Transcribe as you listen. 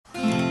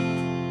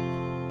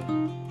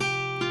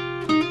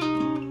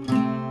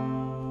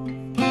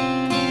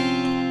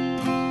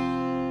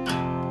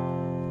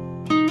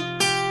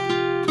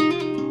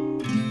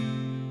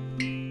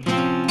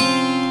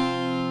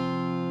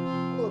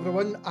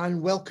and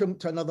welcome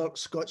to another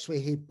Scots Way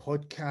Hey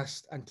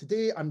podcast. And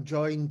today I'm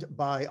joined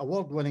by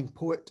award-winning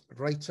poet,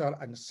 writer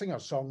and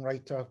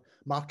singer-songwriter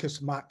Marcus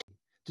Mack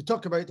to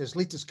talk about his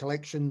latest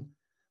collection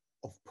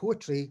of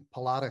poetry,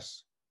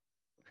 Polaris.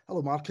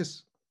 Hello,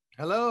 Marcus.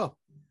 Hello.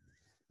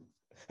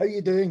 How are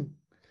you doing?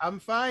 I'm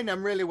fine.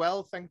 I'm really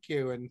well, thank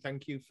you. And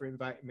thank you for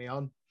inviting me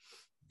on.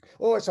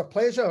 Oh, it's a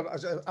pleasure.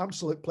 It's an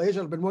absolute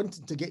pleasure. I've been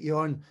wanting to get you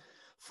on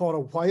for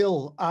a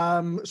while.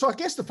 So I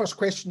guess the first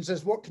question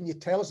is, what can you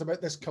tell us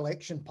about this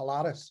collection,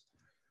 Polaris?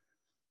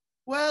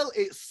 Well,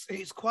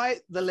 it's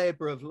quite the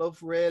labour of love,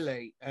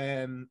 really.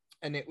 And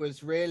it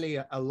was really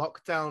a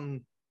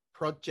lockdown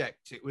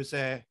project. It was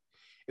a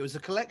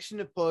collection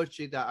of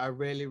poetry that I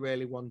really,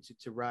 really wanted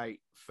to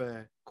write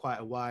for quite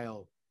a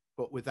while,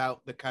 but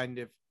without the kind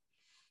of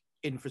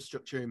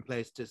infrastructure in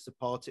place to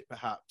support it,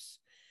 perhaps.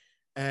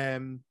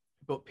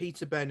 But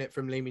Peter Burnett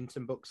from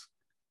Leamington Books,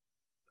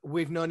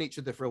 we've known each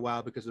other for a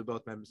while because we're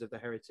both members of the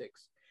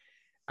Heretics.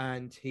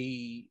 And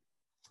he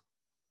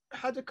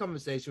had a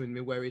conversation with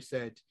me where he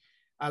said,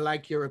 I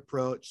like your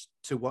approach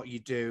to what you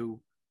do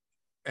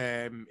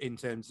in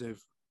terms of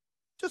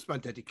just my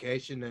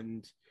dedication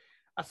and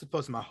I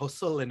suppose my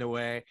hustle in a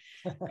way.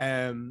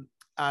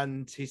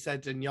 And he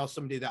said, and you're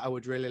somebody that I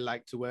would really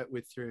like to work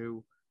with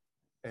through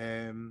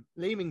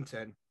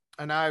Leamington.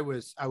 And I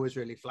was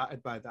really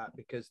flattered by that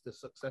because the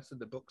success of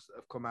the books that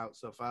have come out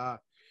so far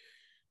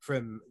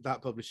from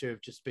that publisher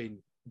have just been,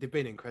 they've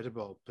been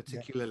incredible,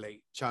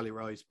 particularly Charlie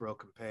Roy's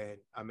Broken Pain.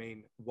 I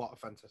mean, what a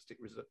fantastic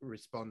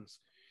response,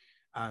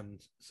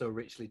 and so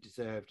richly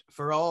deserved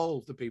for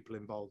all the people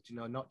involved, you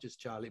know, not just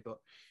Charlie, but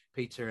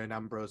Peter and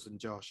Ambrose and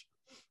Josh.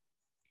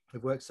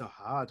 They've worked so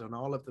hard on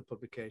all of the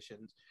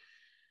publications.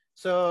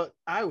 So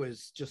I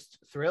was just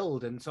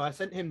thrilled. And so I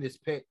sent him this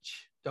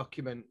pitch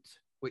document,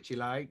 which he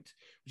liked,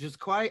 which was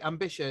quite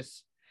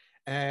ambitious.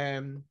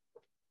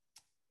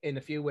 In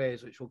a few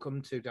ways, which we'll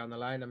come to down the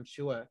line, I'm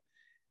sure.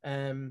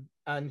 And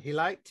he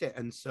liked it.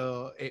 And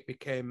so it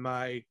became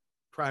my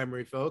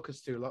primary focus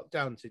through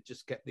lockdown to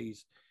just get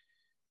these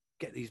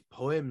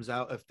poems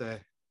out of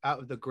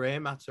the grey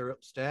matter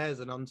upstairs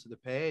and onto the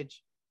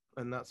page.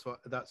 And that's what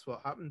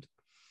happened.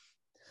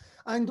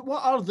 And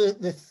what are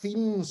the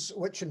themes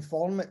which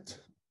inform it?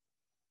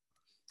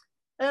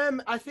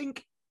 I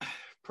think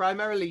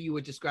primarily you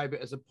would describe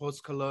it as a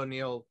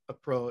post-colonial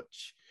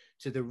approach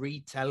to the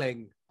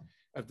retelling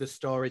of the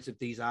stories of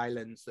these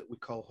islands that we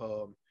call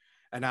home.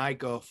 And I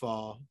go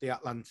for the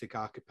Atlantic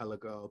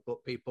archipelago,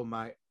 but people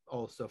might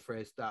also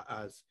phrase that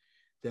as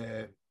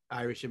the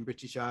Irish and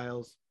British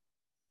Isles.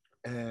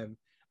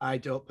 I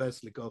don't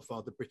personally go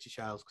for the British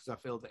Isles because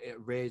I feel that it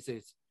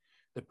raises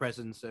the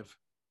presence of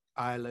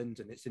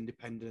Ireland and its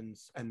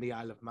independence and the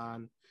Isle of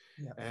Man.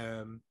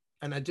 Yeah.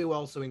 And I do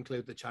also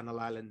include the Channel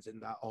Islands in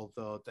that,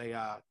 although they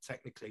are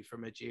technically,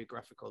 from a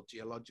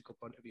geological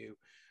point of view,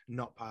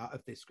 not part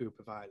of this group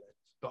of islands.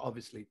 But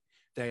obviously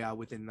they are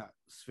within that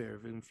sphere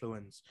of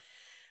influence.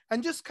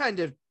 And just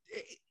kind of,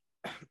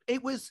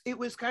 it was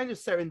kind of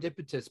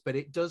serendipitous, but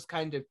it does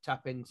kind of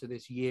tap into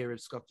this year of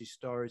Scottish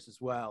stories as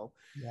well.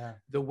 Yeah.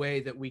 The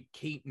way that we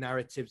keep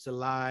narratives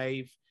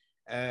alive,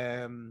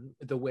 the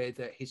way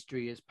that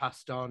history is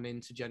passed on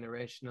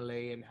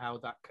intergenerationally, and how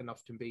that can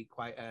often be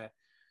quite a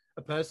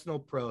personal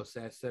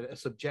process, a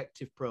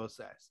subjective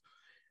process.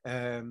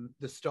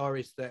 The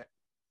stories that,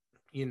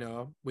 you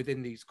know,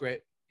 within these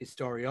great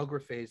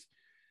historiographies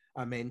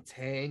are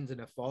maintained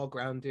and are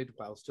foregrounded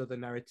whilst other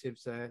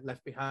narratives are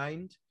left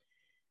behind.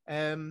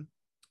 And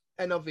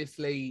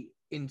obviously,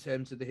 in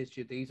terms of the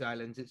history of these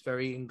islands, it's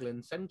very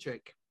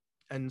England-centric.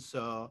 And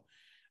so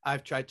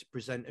I've tried to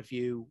present a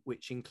view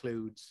which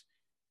includes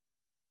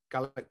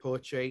Gaelic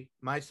poetry,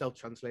 my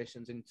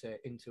self-translations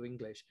into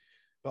English,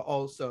 but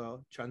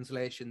also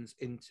translations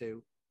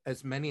into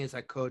as many as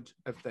I could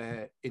of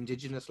the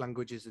indigenous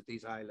languages of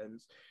these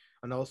islands,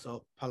 and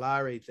also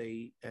Polari,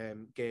 the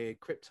gay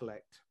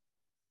cryptolect.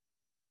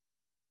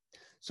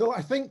 So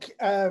I think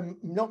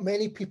not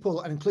many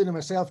people, including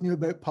myself, knew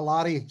about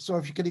Polari. So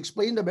if you could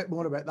explain a bit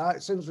more about that,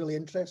 it sounds really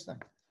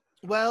interesting.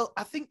 Well,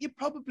 I think you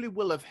probably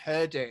will have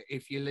heard it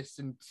if you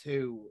listen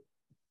to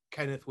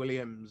Kenneth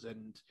Williams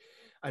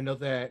and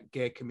other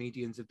gay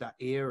comedians of that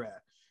era.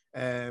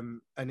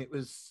 And it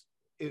was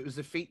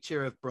a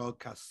feature of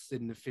broadcasts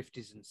in the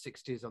 50s and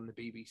 60s on the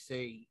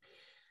BBC.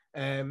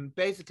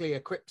 Basically, a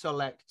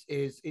cryptolect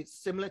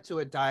it's similar to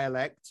a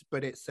dialect,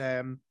 but it's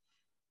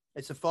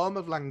a form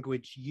of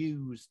language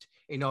used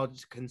in order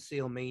to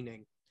conceal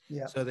meaning.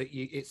 Yeah. So that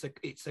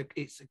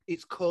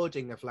it's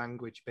coding of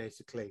language,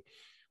 basically,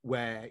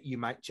 where you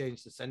might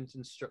change the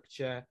sentence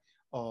structure,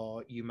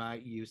 or you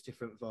might use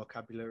different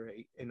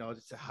vocabulary in order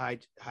to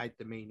hide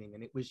the meaning.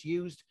 And it was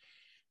used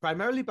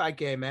primarily by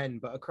gay men,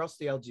 but across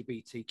the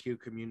LGBTQ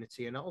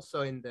community, and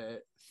also in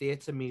the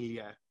theatre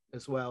milieu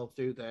as well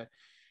through the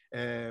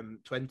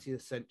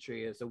 20th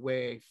century, as a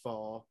way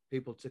for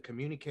people to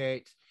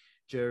communicate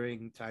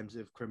during times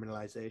of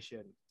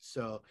criminalization.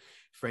 So,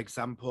 for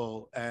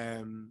example,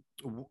 an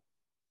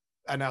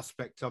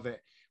aspect of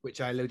it, which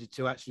I alluded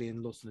to actually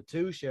in Lus na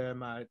Tuaisce,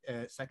 my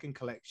second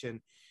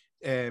collection,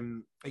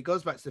 it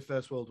goes back to the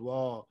First World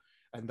War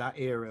and that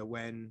era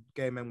when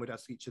gay men would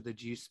ask each other,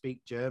 "Do you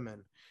speak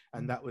German?"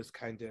 And that was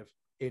kind of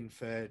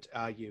inferred,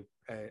 "Are you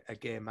a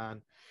gay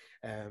man?"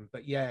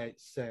 But yeah,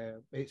 it's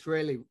a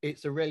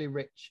really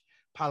rich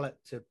palette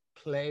to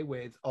play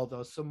with,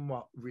 although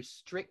somewhat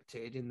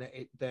restricted in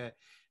that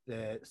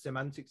the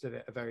semantics of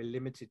it are very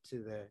limited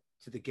to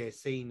the gay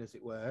scene, as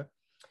it were.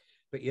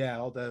 But yeah,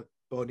 all the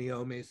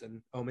boniomis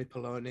and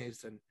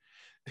omipolonis and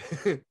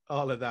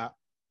all of that.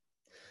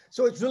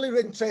 So it's really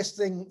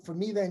interesting for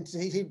me then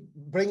to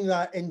bring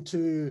that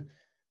into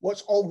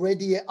what's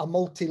already a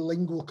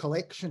multilingual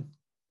collection.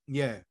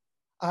 Yeah.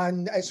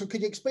 And so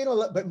could you explain a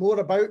little bit more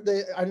about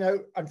I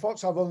know,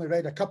 unfortunately, I've only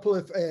read a couple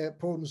of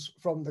poems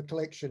from the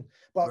collection,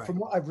 but Right. from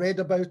what I've read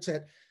about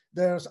it,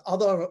 there's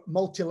other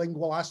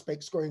multilingual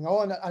aspects going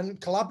on and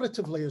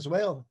collaboratively as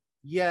well.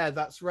 Yeah,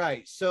 that's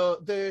right. So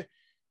the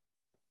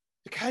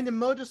kind of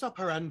modus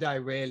operandi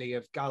really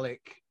of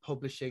Gaelic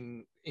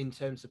publishing in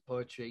terms of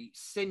poetry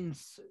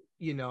since,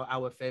 you know,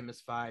 our famous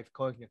five,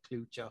 Cóithne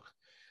Clúideach,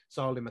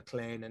 Solly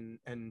MacLean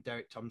and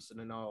Derek Thompson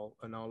and all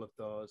of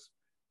those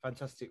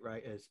fantastic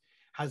writers,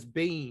 has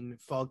been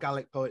for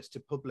Gaelic poets to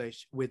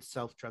publish with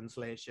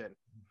self-translation.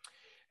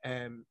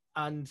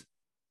 And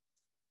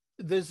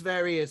there's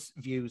various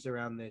views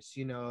around this.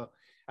 You know,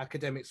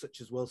 academics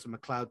such as Wilson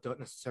MacLeod don't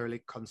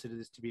necessarily consider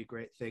this to be a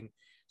great thing.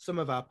 Some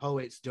of our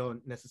poets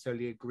don't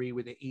necessarily agree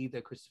with it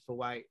either. Christopher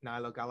White,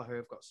 Niall O'Gallagher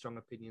have got strong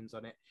opinions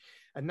on it.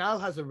 And Niall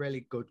has a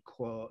really good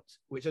quote,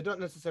 which I don't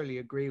necessarily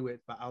agree with,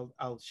 but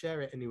I'll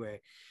share it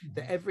anyway. Mm-hmm.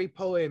 That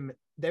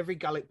every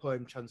Gaelic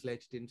poem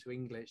translated into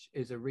English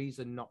is a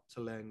reason not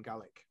to learn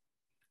Gaelic,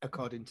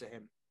 according to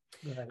him.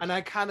 Right. And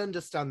I can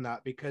understand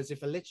that, because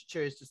if a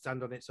literature is to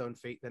stand on its own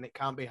feet, then it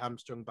can't be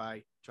hamstrung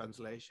by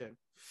translation.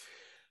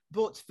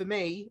 But for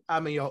me,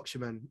 I'm a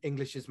Yorkshireman.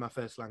 English is my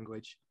first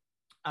language.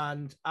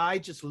 And I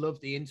just love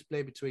the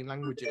interplay between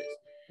languages.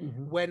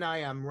 Mm-hmm. When I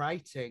am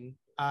writing,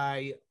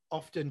 I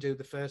often do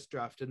the first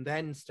draft and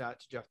then start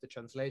to draft the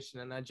translation.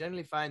 And I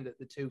generally find that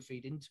the two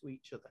feed into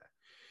each other.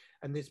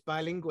 And this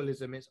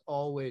bilingualism is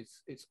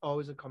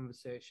always a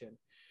conversation.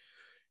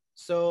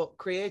 So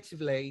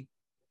creatively,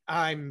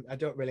 I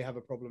don't really have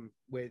a problem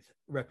with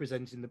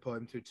representing the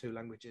poem through two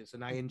languages.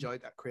 And I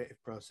enjoyed that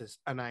creative process.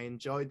 And I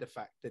enjoyed the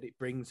fact that it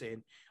brings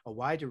in a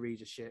wider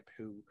readership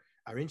who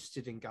are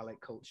interested in Gaelic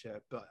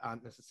culture, but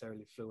aren't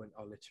necessarily fluent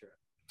or literate.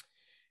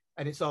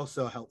 And it's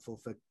also helpful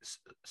for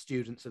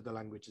students of the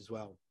language as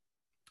well.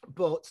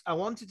 But I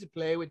wanted to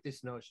play with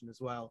this notion as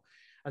well.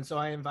 And so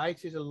I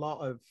invited a lot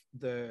of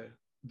the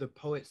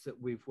poets that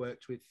we've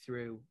worked with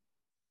through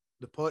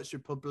the Poets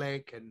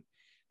Republic, and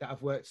that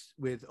I've worked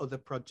with other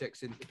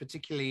projects,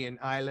 particularly in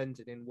Ireland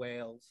and in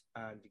Wales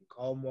and in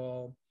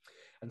Cornwall,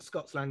 and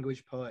Scots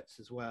language poets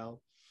as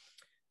well,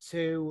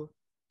 to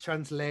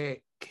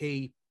translate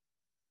key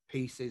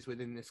pieces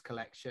within this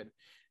collection,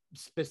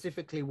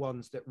 specifically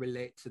ones that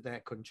relate to their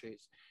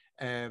countries,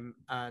 and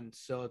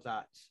so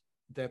that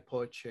their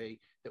poetry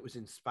that was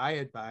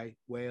inspired by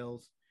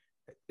Wales,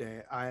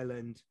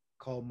 Ireland,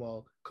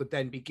 Cornwall could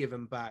then be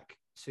given back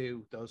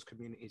to those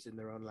communities in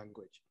their own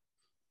language.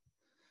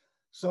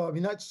 So, I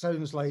mean, that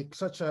sounds like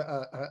such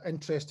a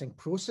interesting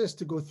process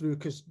to go through,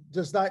 because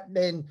does that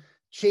then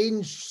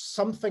change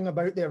something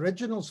about the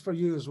originals for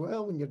you as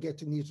well when you're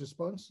getting these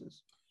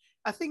responses?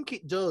 I think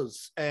it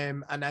does.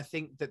 And I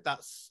think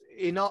that's,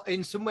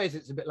 in some ways,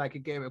 it's a bit like a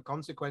game of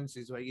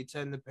consequences, where you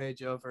turn the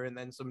page over and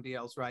then somebody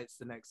else writes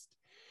the next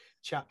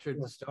chapter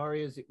of the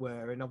story, as it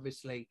were. And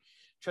obviously,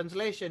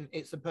 translation,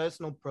 it's a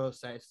personal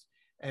process.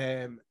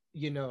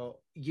 You know,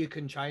 you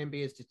can try and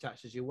be as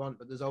detached as you want,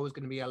 but there's always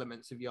going to be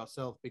elements of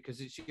yourself, because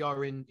it's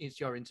your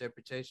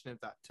interpretation of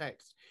that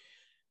text.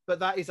 But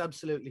that is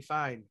absolutely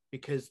fine,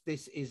 because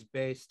this is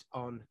based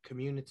on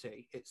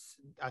community.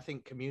 I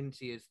think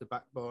community is the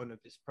backbone of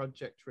this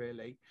project,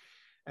 really.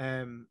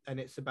 And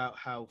it's about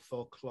how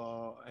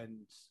folklore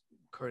and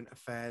current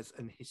affairs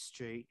and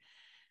history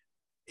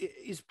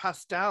is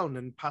passed down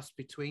and passed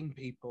between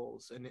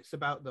peoples, and it's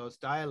about those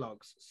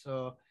dialogues.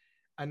 So,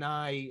 and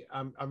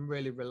I'm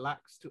really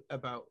relaxed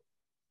about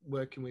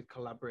working with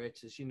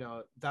collaborators. You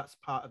know, that's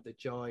part of the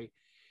joy,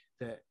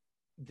 that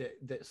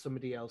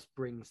somebody else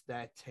brings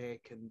their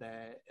take and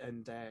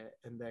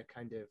their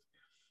kind of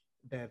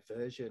their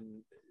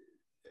version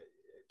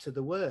to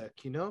the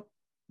work, you know?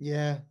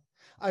 Yeah.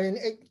 I mean,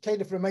 it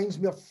kind of reminds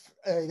me of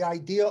the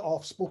idea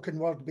of spoken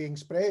word being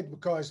spread,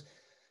 because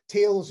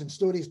tales and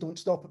stories don't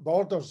stop at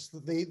borders.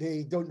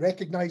 They don't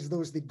recognize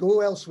those. They go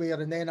elsewhere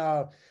and then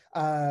are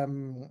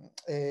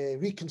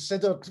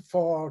reconsidered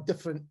for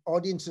different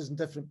audiences and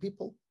different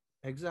people.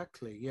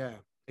 Exactly. Yeah,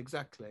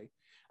 exactly.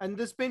 And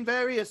there's been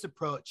various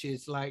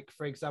approaches, like,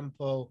 for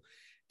example,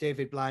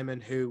 David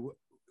Blyman, who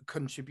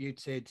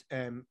contributed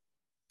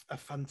a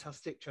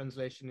fantastic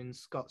translation in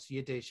Scots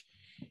Yiddish.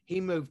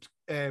 He moved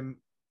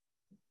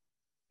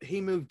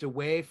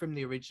away from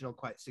the original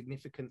quite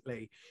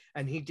significantly,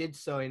 and he did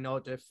so in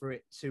order for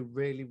it to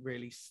really,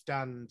 really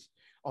stand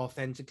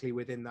authentically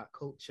within that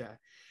culture.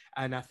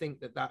 And I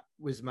think that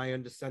was my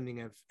understanding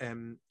of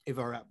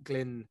Ivor ap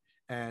Glynn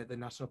the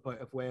national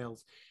poet of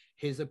Wales,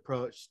 his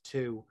approach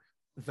to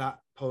that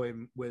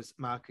poem was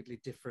markedly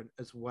different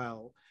as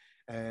well.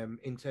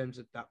 In terms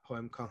of that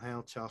poem,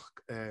 Conhailteach,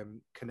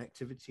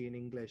 Connectivity in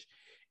English,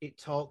 it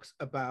talks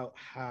about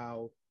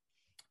how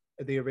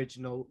the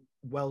original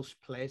Welsh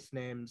place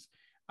names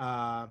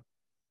are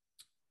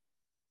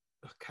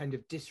kind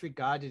of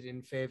disregarded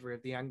in favor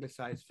of the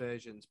anglicized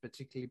versions,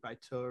 particularly by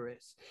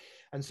tourists.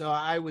 And so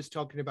I was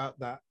talking about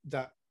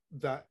that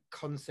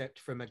concept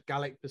from a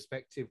Gaelic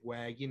perspective,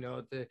 where, you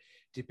know, the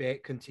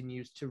debate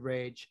continues to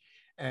rage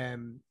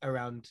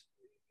around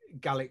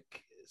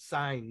Gaelic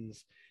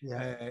signs.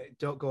 Yeah.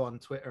 Don't go on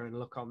Twitter and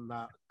look on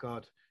that.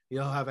 God,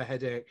 you'll have a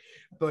headache.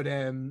 But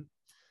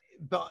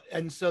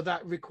and so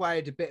that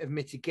required a bit of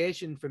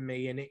mitigation from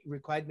me, and it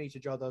required me to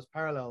draw those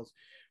parallels.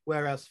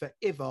 Whereas for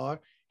Ivar,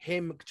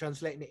 him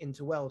translating it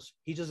into Welsh,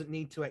 he doesn't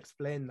need to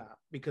explain that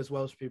because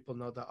Welsh people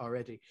know that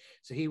already.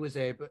 So he was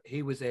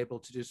able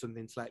to do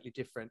something slightly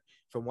different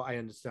from what I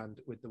understand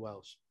with the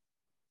Welsh.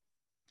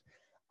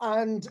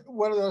 And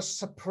were there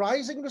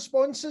surprising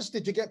responses?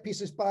 Did you get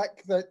pieces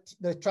back that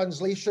the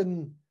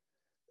translation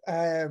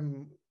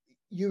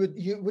you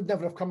would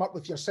never have come up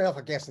with yourself?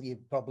 I guess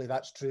probably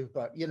that's true,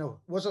 but, you know,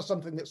 was there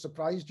something that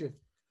surprised you?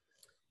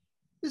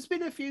 There's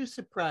been a few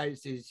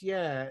surprises,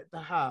 yeah,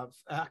 there have.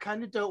 I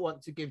kind of don't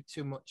want to give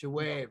too much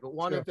away, but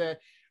one of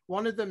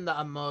them that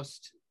I'm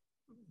most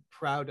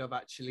proud of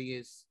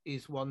actually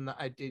is one that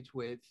I did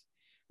with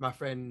my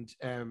friend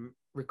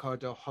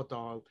Ricardo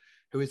Hodal,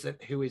 who is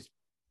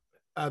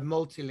a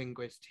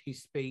multilinguist.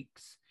 He's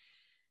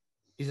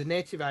a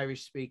native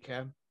Irish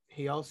speaker.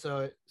 He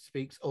also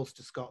speaks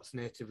Ulster Scots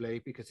natively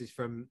because he's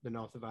from the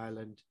north of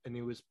Ireland, and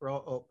he was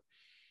brought up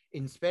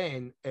in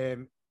Spain,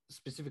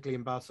 specifically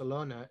in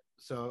Barcelona.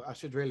 So I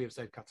should really have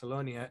said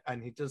Catalonia,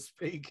 and he does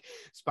speak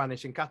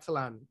Spanish and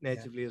Catalan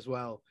natively as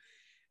well.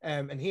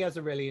 And he has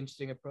a really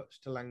interesting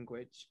approach to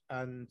language.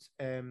 And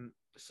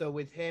so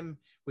with him,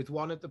 with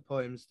one of the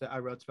poems that I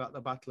wrote about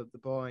the Battle of the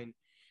Boyne,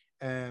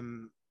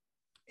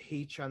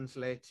 he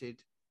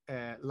translated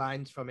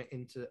lines from it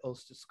into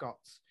Ulster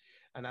Scots,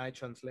 and I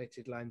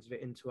translated lines of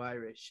it into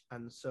Irish.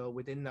 And so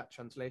within that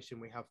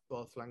translation, we have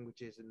both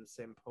languages in the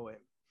same poem.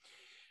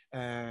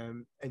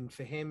 And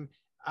for him,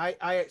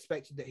 I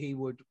expected that he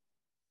would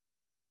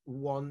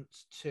want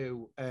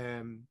to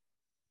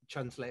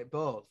translate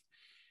both,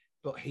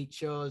 but he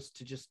chose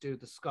to just do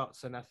the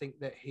Scots. And I think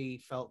that he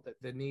felt that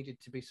there needed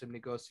to be some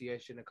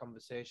negotiation, a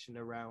conversation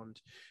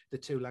around the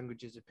two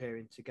languages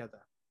appearing together.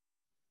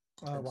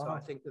 Oh, wow. So I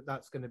think that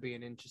that's going to be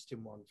an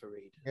interesting one for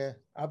readers. Yeah,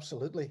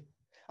 absolutely.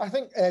 I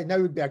think now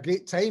would be a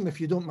great time, if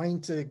you don't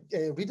mind, to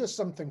read us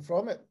something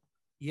from it.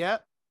 Yeah,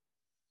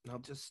 I'll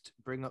just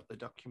bring up the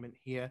document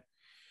here.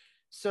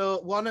 So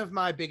one of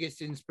my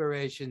biggest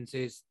inspirations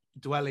is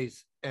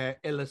Dwelly's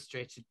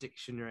illustrated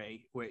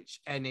dictionary,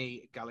 which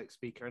any Gaelic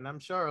speaker, and I'm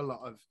sure a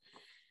lot of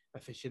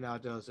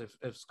aficionados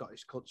of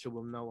Scottish culture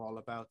will know all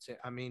about it.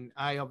 I mean,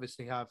 I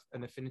obviously have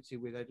an affinity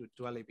with Edward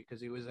Dwelly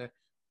because he was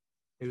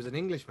an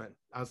Englishman,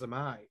 as am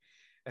I,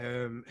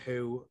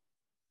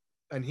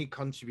 and he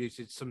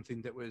contributed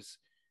something that was,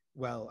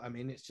 well, I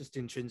mean, it's just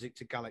intrinsic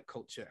to Gaelic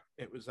culture.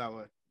 It was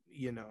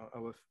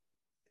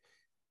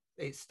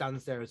it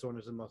stands there as one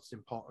of the most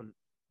important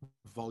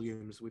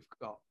volumes we've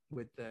got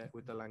with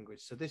the language.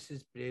 So this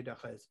is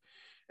Bredachas,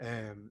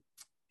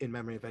 in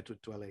memory of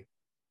Edward Dwelly.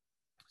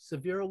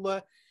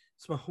 Sevurla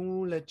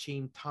smahula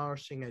chin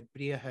tarsing at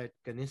Briahed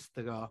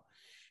Ganistaga,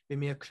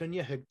 Bimia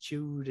Krunjaheg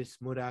Tudis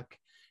Murak,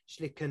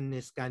 Schlicken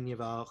is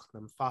Ganyavach,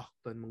 nam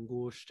Fachten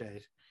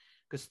Mungosted,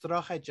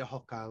 Gestrached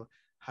Jahokal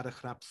had a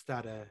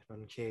Hrabstare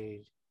van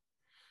Kale.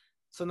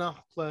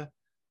 Sonachla,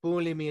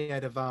 Boli me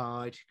at a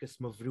vide, Gus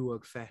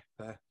Mavruag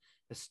Feppe,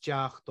 a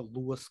Stjach the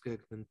Luaskeg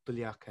and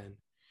Duljaken,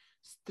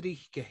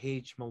 Strich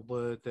gehage mal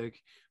Wurdig,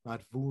 maar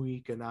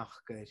Vui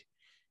Ganachged,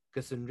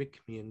 Gus en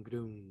Rickme and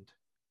Grund.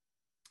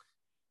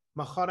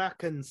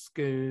 Machoraken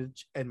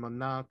Scourge and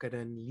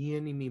Monakeren,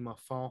 Lieni me ma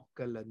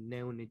Fakel and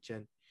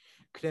Neunigen,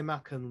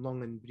 Kremaken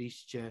long and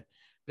Brisje,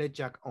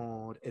 Bledjak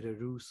Ord a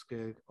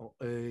Ruskeg or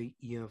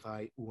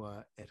Iavai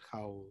Ua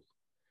Haul.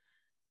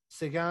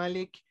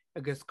 Segalik,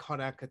 agus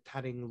Korak a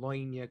Taring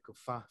Loinia go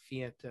fa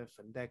Fieta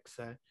van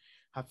Dexa,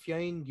 have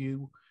fien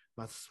you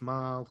ma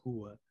small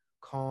hua,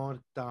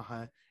 Cord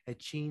daha a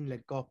chin le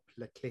gop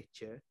le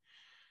clitje,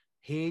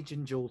 Hage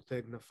and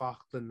Jolteg na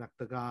Fachlan nak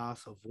the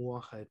gas of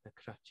Warhead na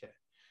Kratje,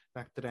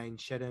 nak the Rain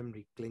Shedem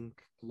ri Glink,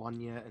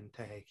 Lonia and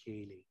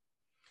Tehekeli.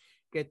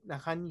 Get na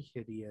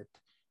Hanjeriet,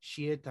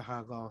 Sheer to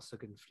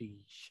Hagasag and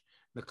Frisch,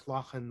 na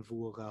Klachen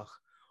Vogach,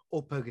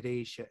 Upper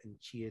Gracia and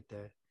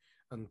Chiete,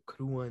 and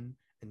Kruan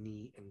and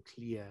Knee and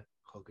Clear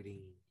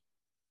Hogreen.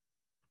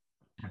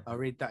 I'll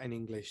read that in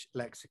English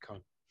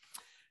lexicon.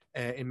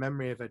 In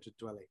memory of Edward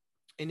Dwelly.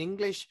 In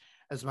English,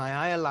 as my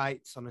eye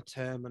alights on a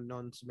term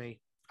unknown to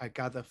me, I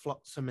gather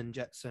flotsam and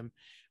jetsam,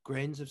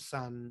 grains of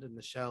sand and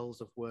the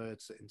shells of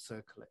words that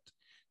encircle it,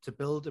 to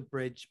build a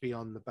bridge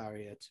beyond the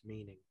barrier to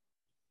meaning.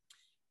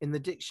 In the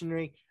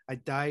dictionary, I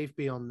dive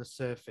beyond the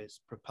surface,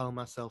 propel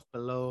myself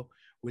below,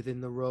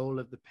 within the roll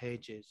of the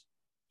pages,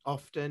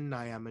 Often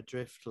I am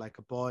adrift like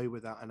a boy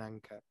without an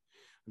anchor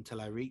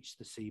until I reach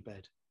the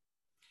seabed.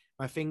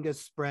 My fingers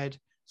spread,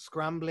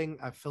 scrambling,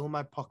 I fill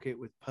my pocket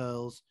with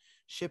pearls,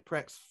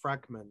 shipwreck's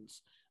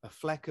fragments, a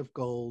fleck of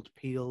gold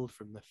peeled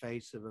from the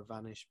face of a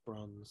vanished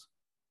bronze.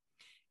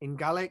 In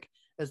Gaelic,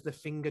 as the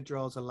finger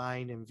draws a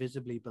line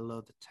invisibly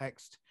below the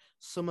text,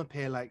 some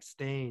appear like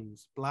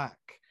stains, black,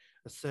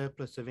 a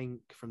surplus of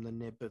ink from the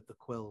nib of the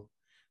quill.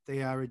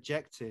 They are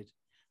rejected,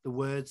 the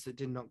words that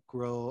did not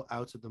grow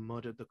out of the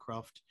mud of the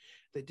croft,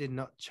 that did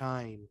not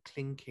chime,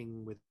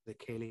 clinking with the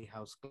Cayley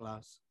House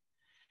glass.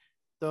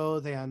 Though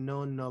they are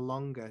known no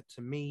longer,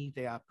 to me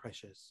they are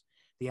precious.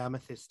 The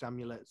amethyst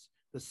amulets,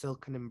 the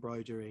silken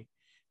embroidery,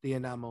 the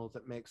enamel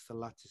that makes the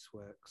lattice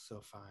work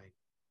so fine.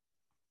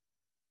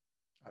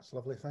 That's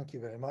lovely. Thank you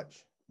very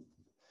much.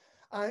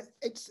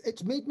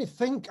 It's made me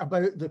think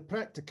about the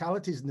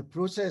practicalities and the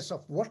process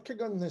of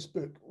working on this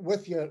book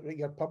with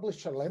your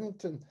publisher,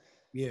 Leamington.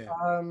 Yeah.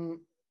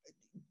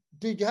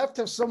 Did you have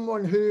to have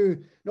someone who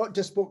not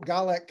just spoke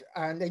Gaelic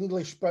and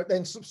English, but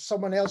then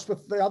someone else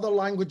with the other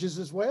languages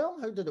as well?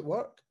 How did it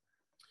work?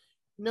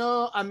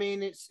 No, I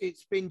mean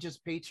it's been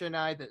just Peter and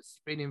I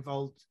that's been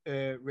involved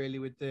really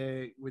with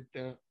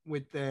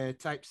the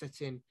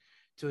typesetting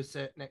to a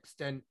certain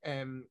extent.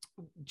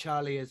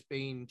 Charlie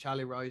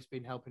Roy has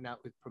been helping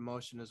out with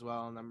promotion as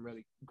well, and I'm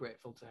really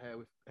grateful to her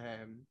with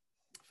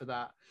for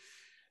that.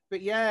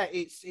 But yeah,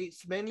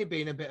 it's mainly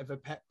been a bit of a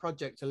pet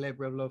project, a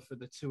labour of love for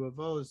the two of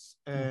us.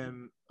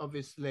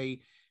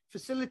 Obviously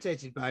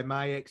facilitated by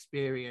my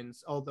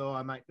experience, although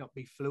I might not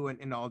be fluent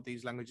in all of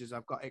these languages,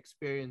 I've got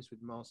experience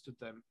with most of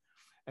them.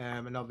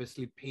 And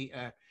obviously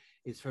Peter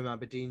is from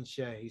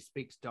Aberdeenshire, he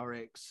speaks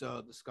Doric,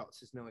 so the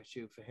Scots is no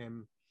issue for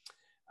him.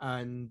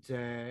 And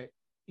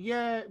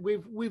yeah,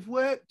 we've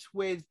worked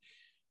with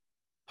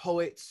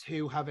poets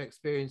who have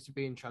experience of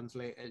being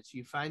translators.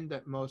 You find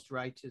that most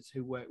writers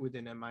who work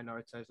within a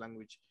minoritized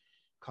language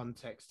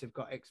context have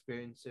got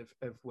experience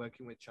of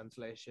working with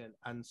translation,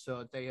 and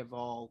so they have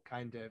all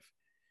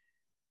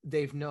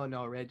they've known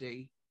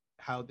already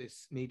how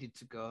this needed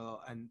to go,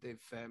 and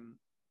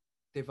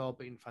they've all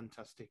been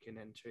fantastic in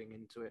entering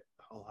into it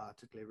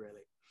wholeheartedly,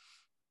 really.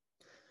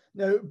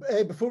 Now,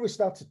 before we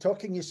started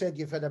talking, you said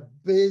you've had a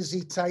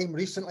busy time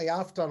recently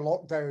after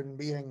lockdown,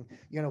 being,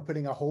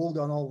 putting a hold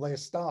on all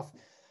this stuff.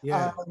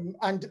 Yeah.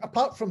 And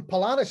apart from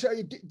Polaris,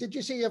 did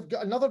you say you've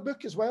got another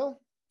book as well?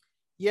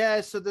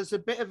 Yeah, so there's a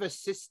bit of a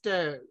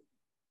sister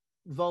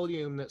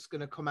volume that's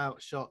going to come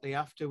out shortly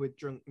after with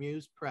Drunk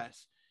Muse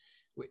Press,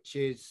 which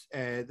is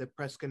the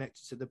press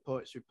connected to the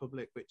Poets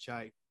Republic, which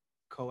I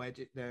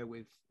co-edit there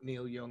with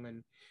Neil Young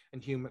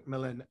and Hugh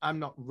Macmillan. I'm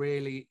not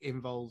really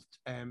involved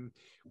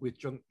with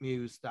Drunk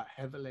Muse that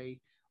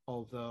heavily,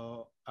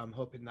 although I'm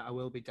hoping that I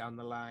will be down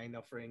the line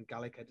offering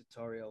Gaelic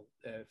editorial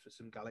for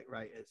some Gaelic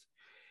writers.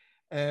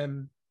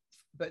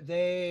 But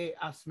they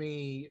asked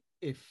me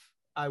if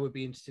I would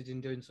be interested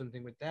in doing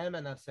something with them,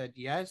 and I said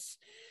yes.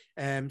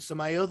 So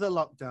my other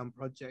lockdown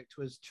project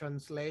was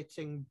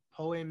translating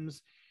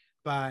poems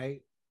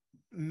by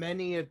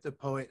many of the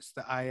poets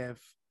that I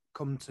have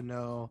come to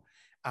know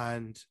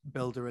and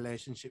build a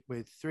relationship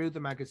with through the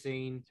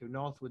magazine, through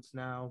Northwards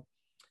Now,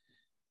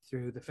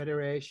 through the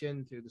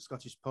Federation, through the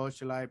Scottish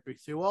Poetry Library,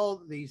 through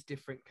all these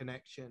different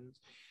connections,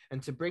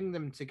 and to bring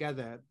them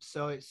together.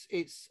 So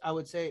it's I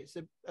would say it's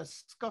a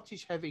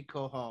Scottish heavy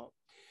cohort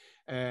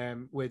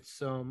with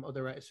some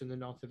other writers from the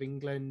north of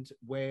England,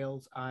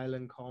 Wales,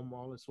 Ireland,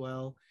 Cornwall as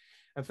well,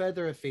 and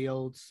further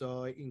afield.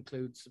 So it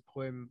includes a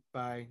poem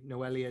by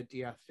Noelia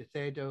Diaz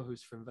Vicedo,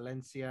 who's from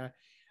Valencia,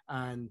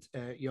 and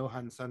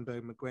Johan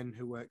Sandberg McGuinn,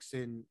 who works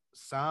in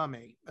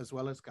Sami as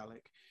well as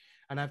Gaelic.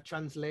 And I've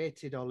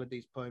translated all of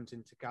these poems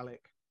into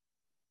Gaelic.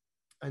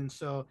 And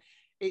so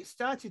it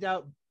started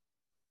out,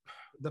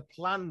 the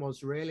plan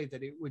was really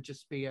that it would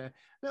just be a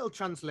little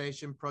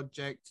translation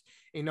project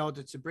in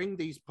order to bring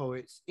these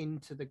poets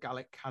into the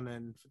Gaelic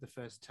canon for the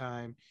first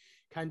time,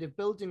 kind of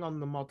building on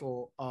the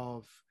model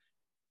of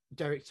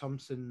Derek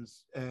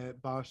Thompson's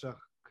Barshach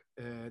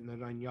na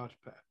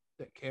Reinjarpe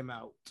that came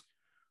out,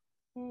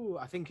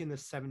 I think in the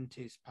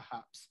 70s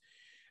perhaps,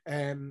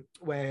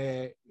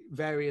 where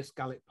various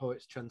Gaelic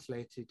poets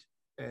translated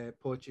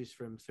poetry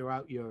from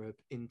throughout Europe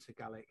into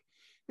Gaelic.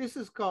 This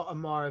has got a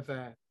more of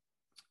a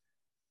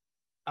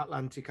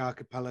Atlantic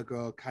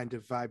archipelago kind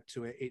of vibe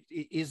to it.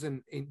 It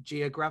isn't,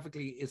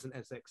 geographically isn't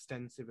as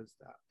extensive as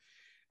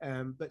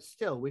that. But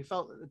still, we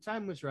felt that the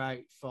time was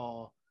right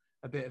for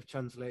a bit of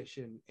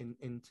translation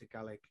into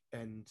Gaelic.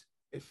 And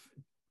if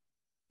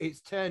it's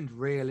turned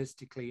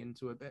realistically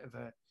into a bit of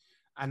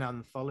an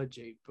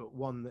anthology, but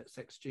one that's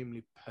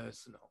extremely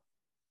personal.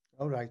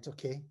 All right,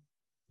 okay.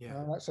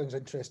 Yeah. That sounds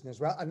interesting as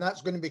well. And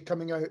that's going to be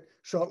coming out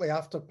shortly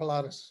after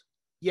Polaris.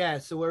 Yeah,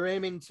 so we're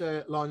aiming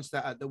to launch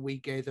that at the We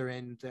Gather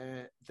in,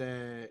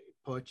 the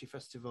poetry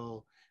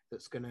festival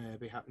that's going to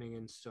be happening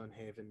in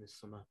Stonehaven this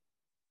summer.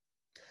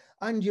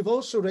 And you've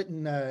also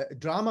written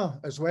drama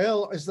as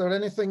well. Is there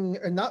anything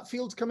in that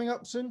field coming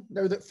up soon,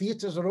 now that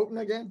theatres are open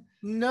again?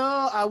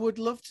 No, I would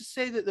love to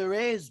say that there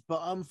is,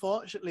 but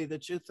unfortunately, the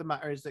truth of the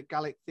matter is that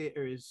Gaelic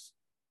theatre is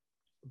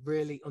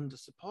really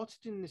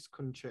under-supported in this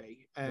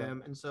country.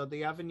 And so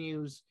the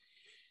avenues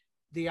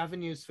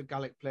for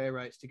Gaelic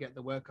playwrights to get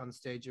the work on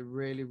stage are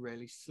really,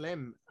 really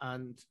slim.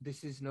 And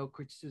this is no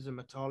criticism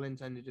at all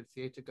intended of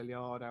Theatre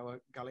Gaillard,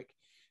 our Gaelic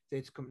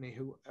theatre company,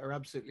 who are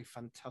absolutely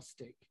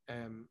fantastic.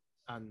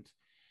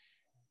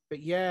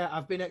 But yeah,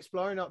 I've been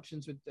exploring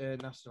options with the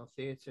National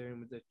Theatre and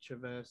with the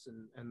Traverse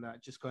and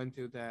that, just going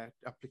through their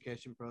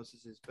application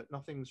processes, but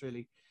nothing's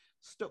really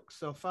stuck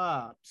so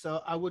far.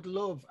 So I would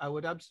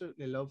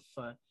absolutely love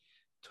for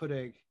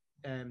Turig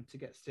to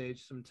get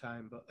staged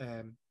sometime, but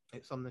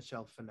it's on the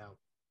shelf for now.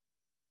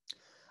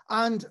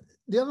 And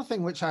the other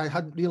thing which I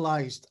hadn't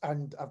realised,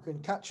 and I've been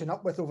catching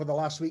up with over the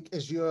last week,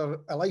 is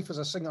your life as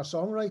a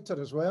singer-songwriter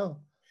as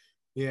well.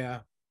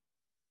 Yeah.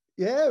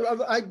 Yeah,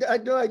 I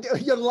know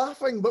you're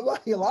laughing, but why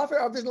are you laughing?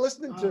 I've been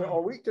listening to it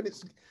all week, and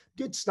it's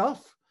good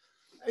stuff.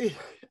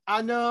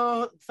 I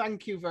know.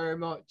 Thank you very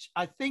much.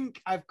 I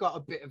think I've got a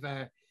bit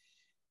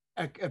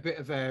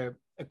of a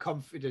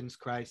confidence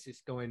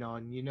crisis going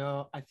on. You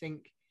know, I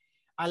think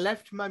I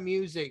left my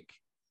music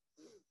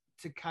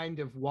to kind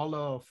of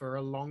wallow for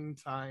a long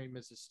time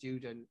as a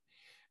student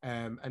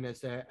and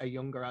as a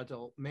younger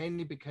adult,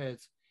 mainly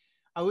because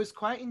I was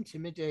quite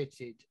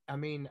intimidated. I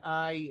mean,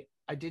 I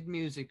did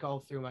music all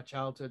through my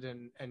childhood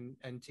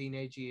and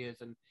teenage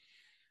years, and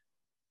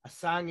I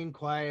sang in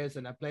choirs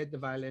and I played the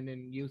violin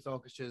in youth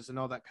orchestras and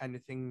all that kind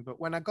of thing. But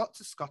when I got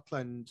to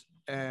Scotland,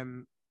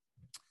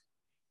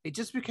 it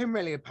just became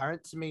really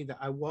apparent to me that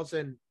I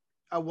wasn't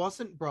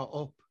brought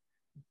up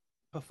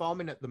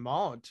performing at the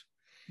Mod,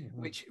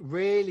 which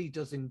really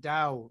does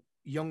endow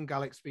young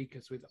Gaelic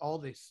speakers with all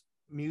this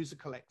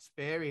musical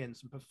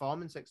experience and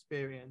performance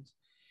experience.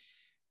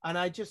 And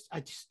I just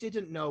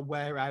didn't know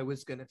where I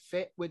was going to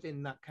fit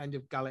within that kind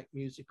of Gaelic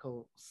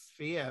musical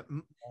sphere.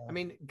 I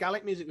mean,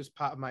 Gaelic music was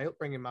part of my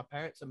upbringing. My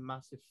parents are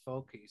massive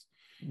folkies.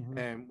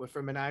 We're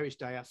from an Irish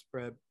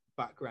diaspora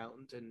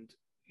background, and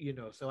you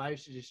know, so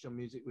Irish traditional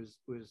music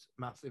was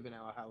massive in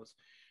our house.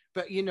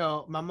 But you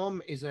know, my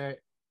mum is a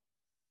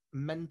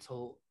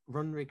mental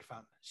Runrig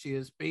fan. She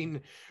has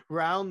been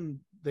around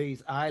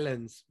these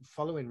islands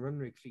following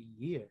Runrig for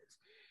years.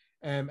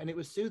 And it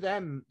was through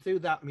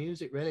that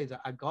music really that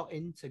I got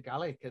into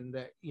Gaelic, and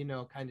that, you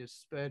know, kind of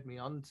spurred me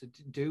on to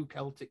do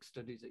Celtic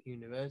studies at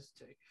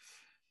university.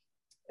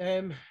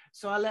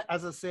 So I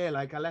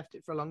left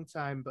it for a long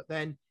time, but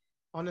then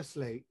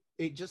honestly,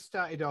 it just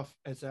started off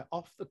as an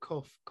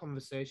off-the-cuff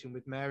conversation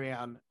with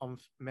Marianne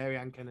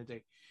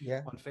Kennedy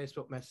on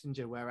Facebook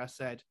Messenger, where I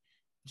said,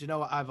 do you know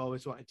what I've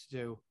always wanted to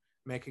do?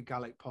 Make a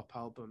Gaelic pop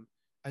album.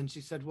 And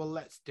she said, well,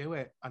 let's do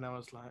it. And I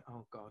was like,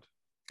 oh God.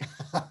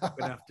 I'm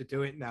gonna have to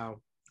do it now.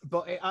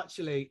 But it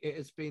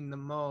has been the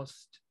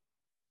most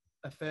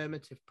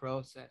affirmative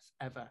process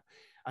ever.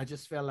 I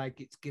just feel like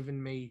it's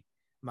given me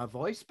my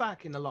voice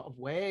back in a lot of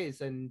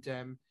ways, and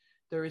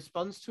the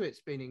response to it's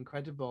been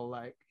incredible.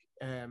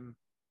 And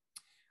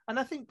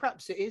I think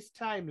perhaps it is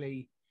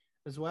timely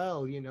as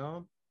well. You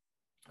know,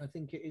 I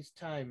think it is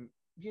time.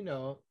 You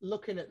know,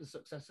 looking at the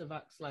success of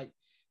acts like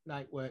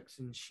Nightworks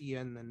and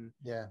Sheehan and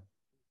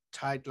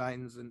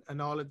Tidelines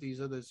and all of these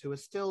others who are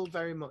still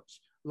very much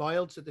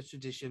loyal to the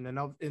tradition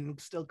and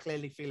still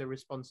clearly feel a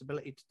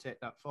responsibility to take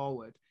that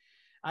forward.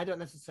 I don't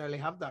necessarily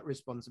have that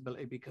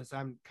responsibility because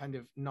I'm kind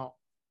of not,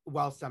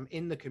 whilst I'm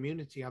in the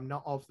community, I'm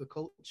not of the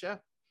culture.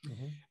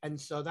 And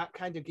so that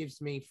kind of gives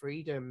me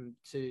freedom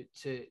to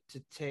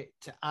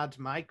add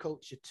my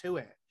culture to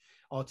it,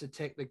 or to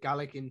take the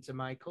Gaelic into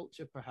my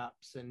culture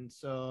perhaps. And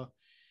so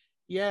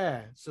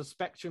so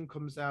Spectrum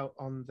comes out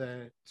on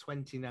the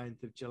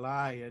 29th of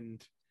July,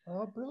 and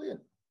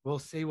brilliant. We'll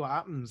see what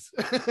happens.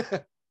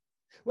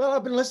 Well,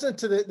 I've been listening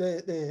to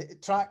the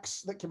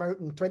tracks that came out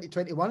in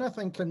 2021, I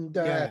think, and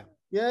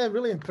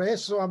really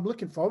impressed. So I'm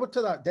looking forward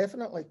to that,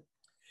 definitely.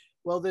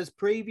 Well, there's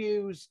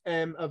previews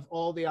of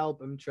all the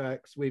album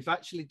tracks. We've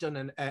actually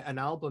done an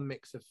album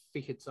mix of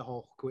Fichit's a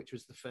Hawk, which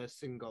was the first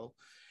single.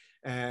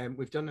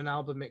 We've done an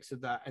album mix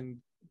of that and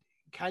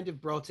kind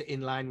of brought it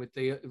in line with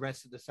the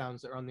rest of the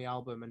sounds that are on the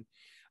album. And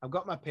I've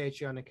got my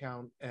Patreon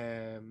account,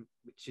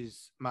 which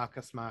is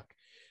Marcus Mac.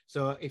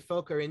 So if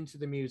folk are into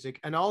the music,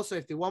 and also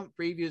if they want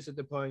previews of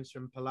the poems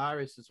from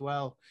Polaris as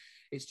well,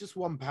 it's just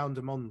 £1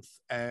 a month.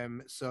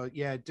 So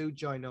yeah, do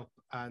join up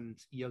and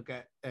you'll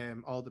get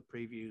all the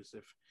previews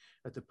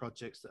of the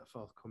projects that are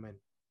forthcoming.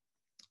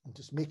 I'm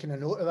just making a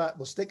note of that.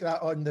 We'll stick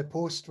that on the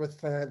post with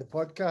the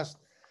podcast.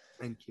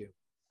 Thank you.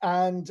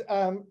 And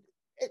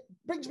it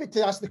brings me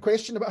to ask the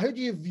question about how do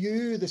you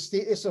view the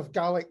status of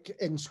Gaelic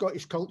in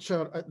Scottish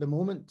culture at the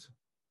moment?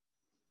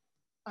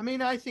 I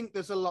mean, I think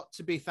there's a lot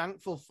to be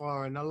thankful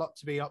for and a lot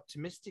to be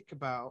optimistic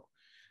about.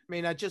 I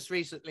mean, I just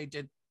recently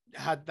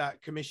had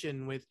that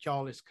commission with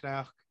Charles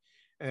Crach,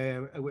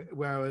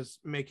 where I was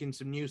making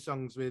some new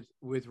songs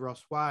with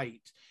Ross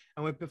White,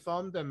 and we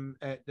performed them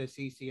at the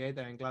CCA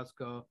there in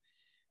Glasgow.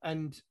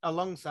 And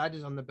alongside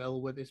us on the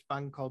bill were this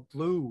band called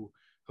Blue,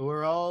 who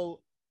are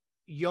all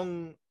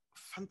young,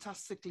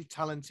 fantastically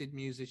talented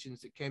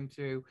musicians that came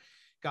through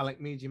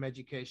Gaelic Medium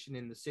Education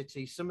in the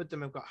city. Some of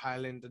them have got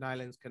Highland and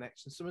Islands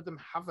connections, some of them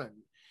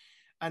haven't.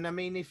 And I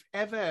mean, if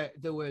ever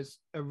there was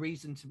a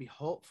reason to be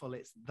hopeful,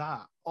 it's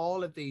that.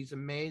 All of these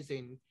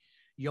amazing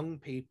young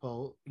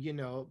people, you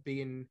know,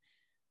 being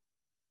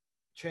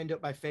trained up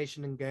by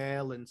Fashion and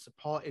Gale and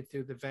supported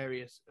through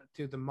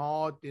the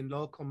mod, in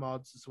local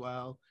mods as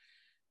well.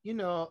 You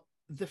know,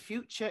 the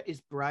future is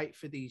bright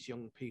for these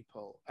young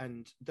people,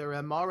 and there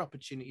are more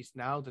opportunities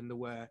now than there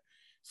were,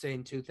 say,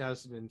 in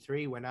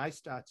 2003 when I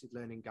started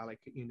learning Gaelic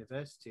at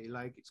university.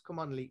 Like, it's come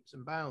on leaps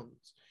and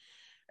bounds.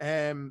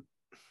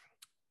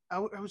 I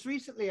was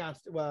recently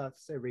asked, well, I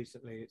say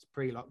recently, it's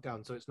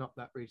pre-lockdown, so it's not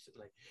that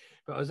recently,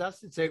 but I was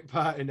asked to take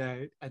part in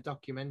a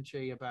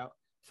documentary about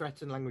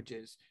threatened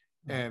languages,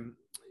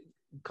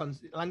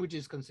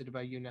 languages considered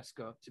by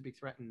UNESCO to be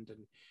threatened. And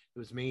it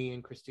was me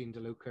and Christine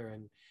DeLuca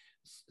and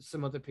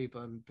some other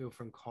people, and Bill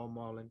from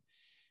Cornwall. And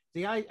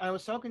I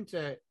was talking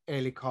to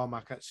Ailey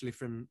Cormac, actually,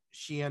 from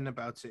Sheehan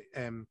about it,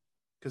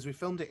 because we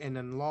filmed it in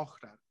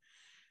Lochran.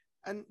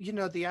 And, you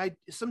know,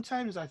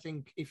 sometimes I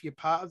think if you're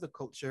part of the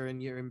culture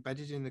and you're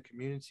embedded in the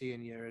community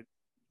and you're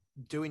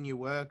doing your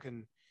work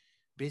and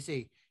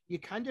busy, you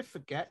kind of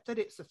forget that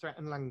it's a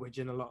threatened language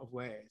in a lot of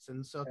ways.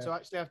 And so to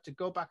actually have to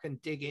go back and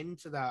dig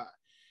into that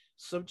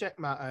subject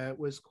matter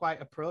was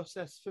quite a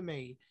process for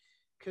me,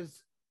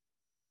 because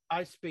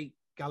I speak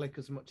Gaelic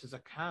as much as I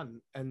can,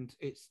 and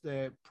it's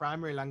the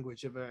primary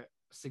language of a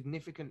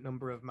significant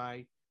number of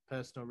my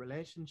personal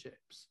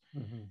relationships.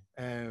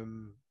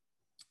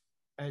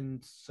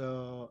 And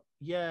so,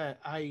 yeah,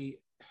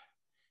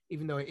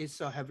 even though it is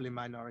so heavily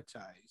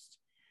minoritized,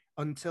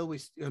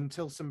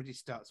 until somebody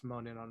starts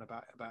moaning on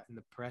about in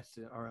the press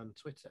or on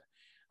Twitter,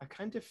 I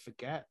kind of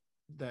forget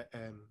that,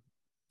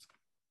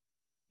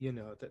 you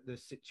know, that the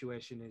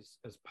situation is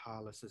as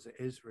parlous as it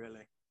is,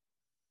 really.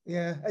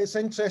 Yeah, it's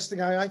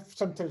interesting. I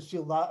sometimes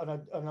feel that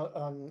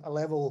on a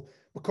level,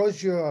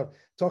 because you're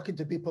talking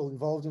to people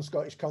involved in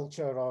Scottish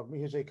culture or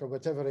music or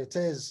whatever it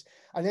is,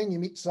 and then you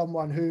meet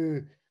someone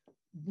who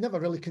never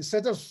really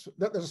considers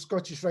that there's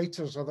Scottish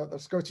writers or that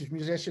there's Scottish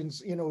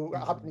musicians, you know,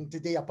 happening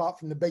today, apart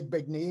from the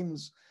big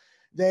names,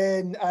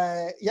 then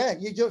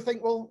you do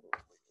think, well,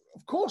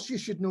 of course you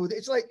should know that.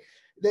 It's like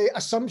the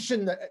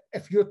assumption that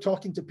if you're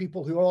talking to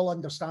people who all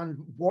understand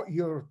what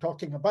you're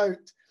talking about,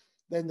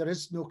 then there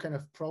is no kind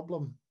of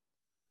problem.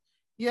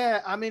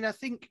 Yeah, I mean, I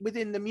think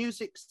within the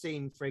music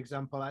scene, for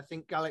example, I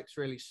think Gaelic's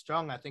really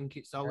strong. I think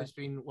it's always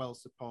been well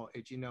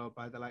supported, you know,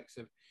 by the likes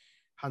of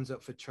Hands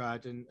Up for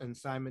Trad and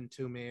Simon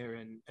Tumir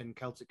and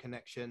Celtic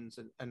Connections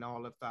and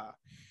all of that.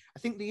 I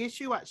think the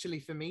issue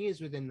actually for me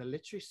is within the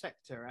literary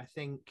sector. I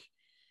think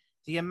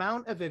the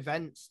amount of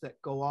events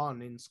that go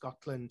on in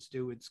Scotland to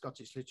do with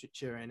Scottish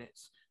literature, and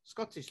it's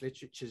Scottish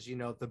literature's, you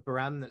know, the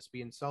brand that's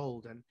being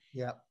sold. And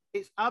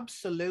it's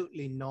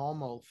absolutely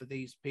normal for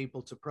these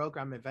people to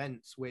program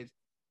events with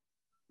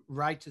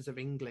writers of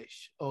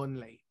English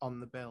only on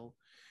the bill.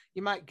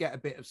 You might get a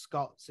bit of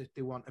Scots if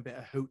they want a bit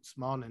of hoots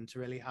morning to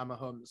really hammer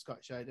home the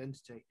Scottish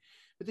identity,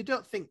 but they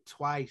don't think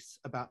twice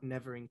about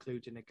never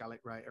including a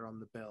Gaelic writer on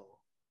the bill.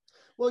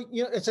 Well,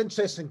 you know, it's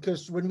interesting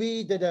because when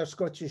we did our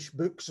Scottish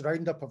books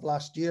roundup of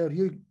last year,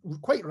 you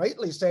quite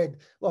rightly said,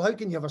 well, how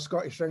can you have a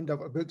Scottish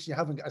roundup of books? You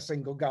haven't got a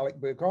single Gaelic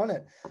book on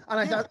it. And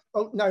I thought,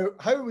 oh, now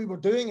how we were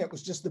doing it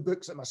was just the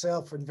books that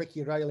myself and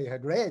Vicky Riley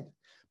had read.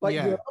 But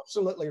you're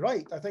absolutely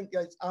right. I think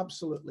it's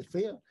absolutely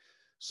fair.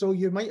 So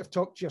you might have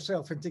talked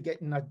yourself into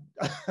getting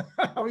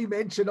a wee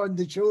mention on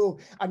the show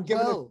and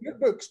giving us your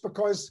books,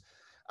 because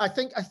I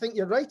think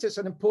you're right. It's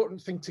an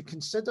important thing to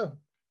consider.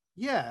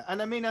 Yeah,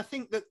 and I mean, I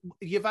think that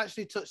you've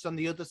actually touched on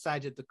the other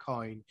side of the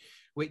coin,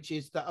 which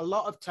is that a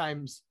lot of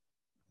times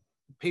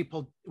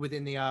people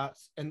within the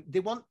arts, and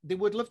they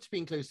would love to be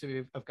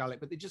inclusive of Gaelic,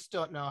 but they just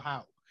don't know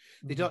how.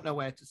 They don't know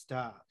where to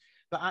start.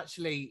 But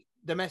actually,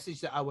 the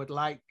message that I would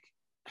like,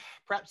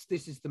 perhaps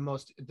this is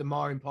the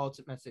more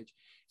important message,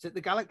 is that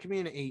the Gaelic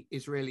community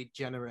is really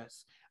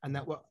generous, and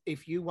that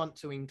if you want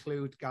to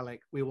include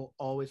Gaelic, we will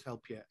always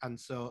help you. And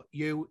so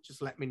you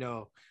just let me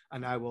know,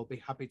 and I will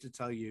be happy to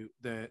tell you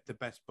the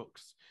best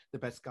books, the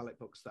best Gaelic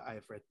books that I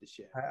have read this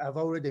year. I've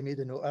already made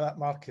a note of that,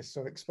 Marcus,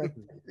 so expect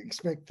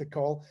the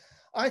call.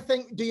 I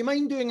think, do you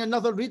mind doing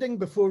another reading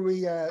before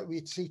we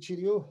say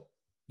cheerio?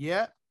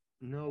 Yeah,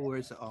 no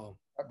worries at all.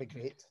 That'd be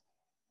great.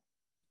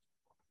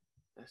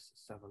 Let's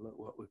just have a look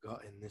what we've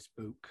got in this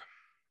book.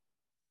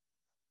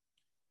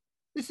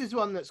 This is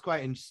one that's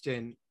quite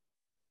interesting.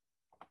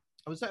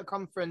 I was at a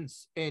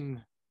conference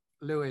in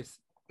Lewis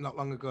not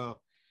long ago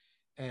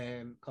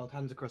called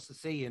Hands Across the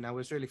Sea, and I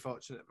was really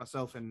fortunate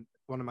myself and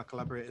one of my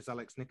collaborators,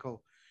 Alex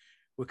Nichol,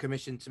 were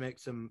commissioned to make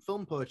some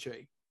film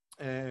poetry,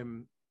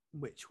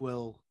 which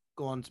will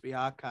go on to be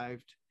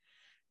archived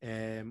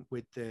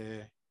with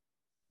the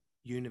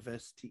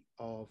University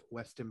of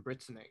Western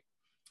Brittany.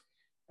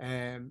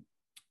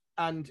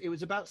 And it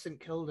was about St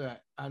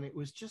Kilda, and it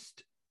was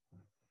just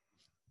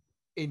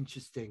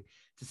interesting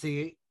to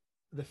see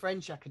the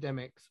French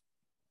academics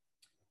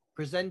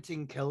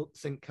presenting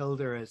St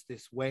Kilda as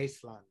this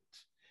wasteland,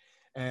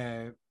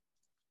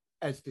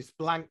 as this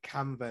blank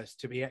canvas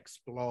to be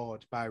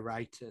explored by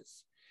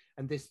writers,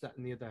 and this, that,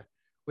 and the other,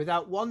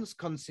 without once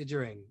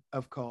considering,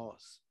 of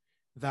course,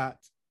 that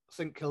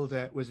St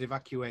Kilda was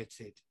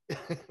evacuated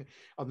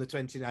on the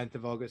 29th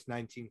of August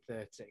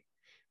 1930,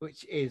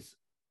 which is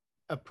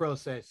a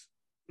process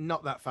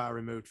not that far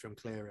removed from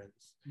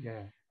clearance.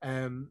 Yeah.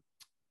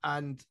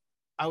 And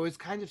I was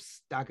kind of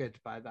staggered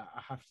by that,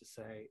 I have to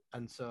say.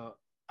 And so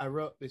I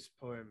wrote this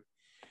poem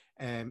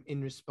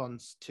in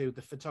response to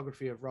the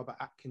photography of Robert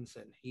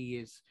Atkinson.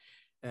 He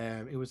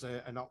was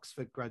an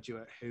Oxford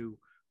graduate who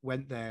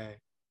went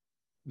there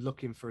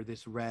looking for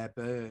this rare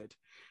bird.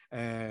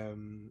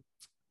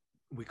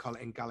 We call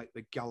it in Gaelic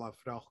the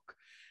Galafroch,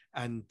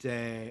 and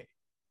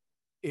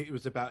it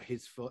was about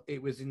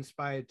it was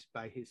inspired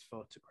by his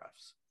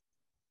photographs.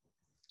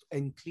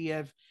 En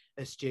Cleve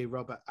S.J.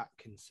 Robert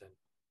Atkinson.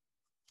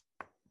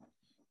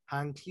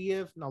 Han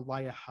Cleve na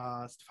laia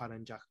haast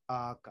faranjach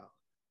aga,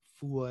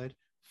 fuad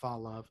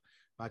falav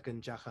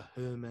maganjacha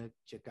hermig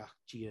jagach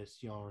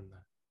gias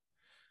yarna.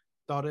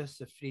 Doris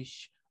a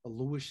frisch a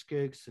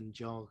luiskegs and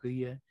John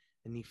Ria,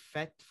 and he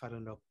fet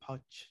faran o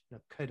poch na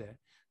kudde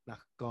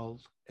nach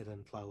gold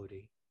an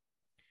cloudy.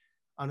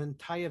 An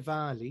entire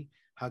valley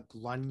ha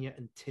glanya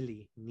and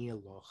tilly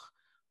neeloch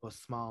was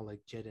small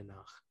like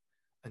jedinach,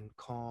 and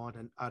corn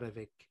and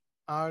aravik,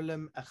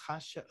 arlem a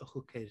chasha a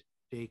hooker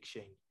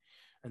reikshing,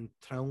 and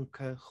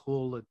traunke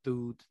hole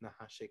dood na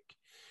hashik,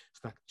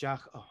 snak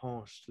jach a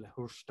horst le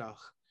hurstach,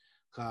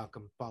 gag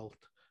and balt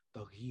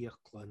do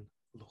hieklan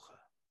lucha.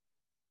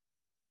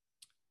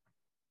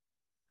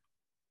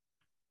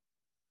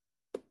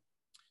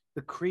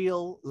 The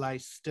creel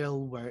lies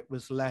still where it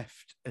was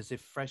left, as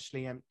if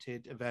freshly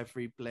emptied of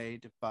every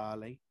blade of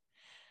barley.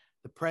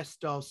 The press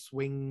door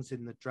swings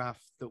in the draught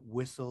that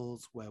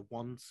whistles where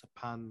once a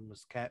pan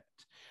was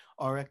kept,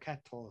 or a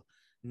kettle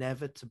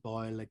never to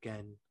boil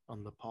again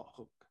on the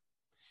pothook.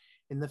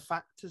 In the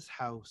factor's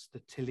house,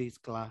 the Tilly's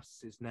glass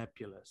is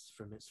nebulous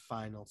from its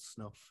final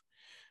snuff,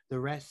 the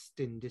rest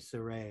in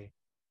disarray.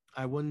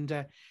 I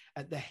wonder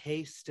at the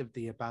haste of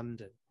the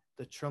abandon,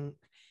 the trunk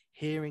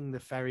hearing the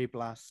ferry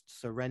blast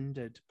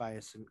surrendered by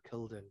a St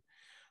Kildan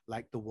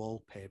like the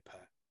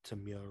wallpaper to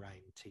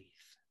murine teeth.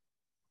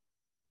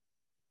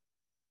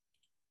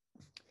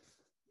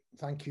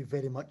 Thank you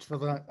very much for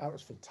that. That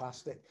was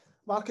fantastic.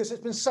 Marcus,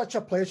 it's been such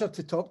a pleasure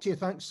to talk to you.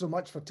 Thanks so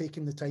much for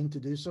taking the time to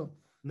do so.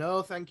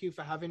 No, thank you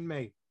for having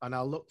me. And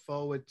I'll look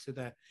forward to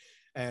the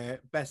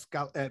best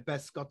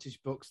Scottish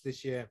books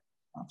this year.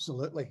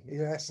 Absolutely.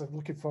 Yes, I'm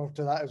looking forward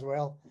to that as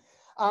well.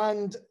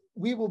 And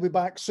we will be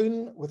back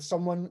soon with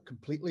someone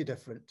completely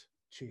different.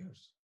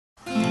 Cheers.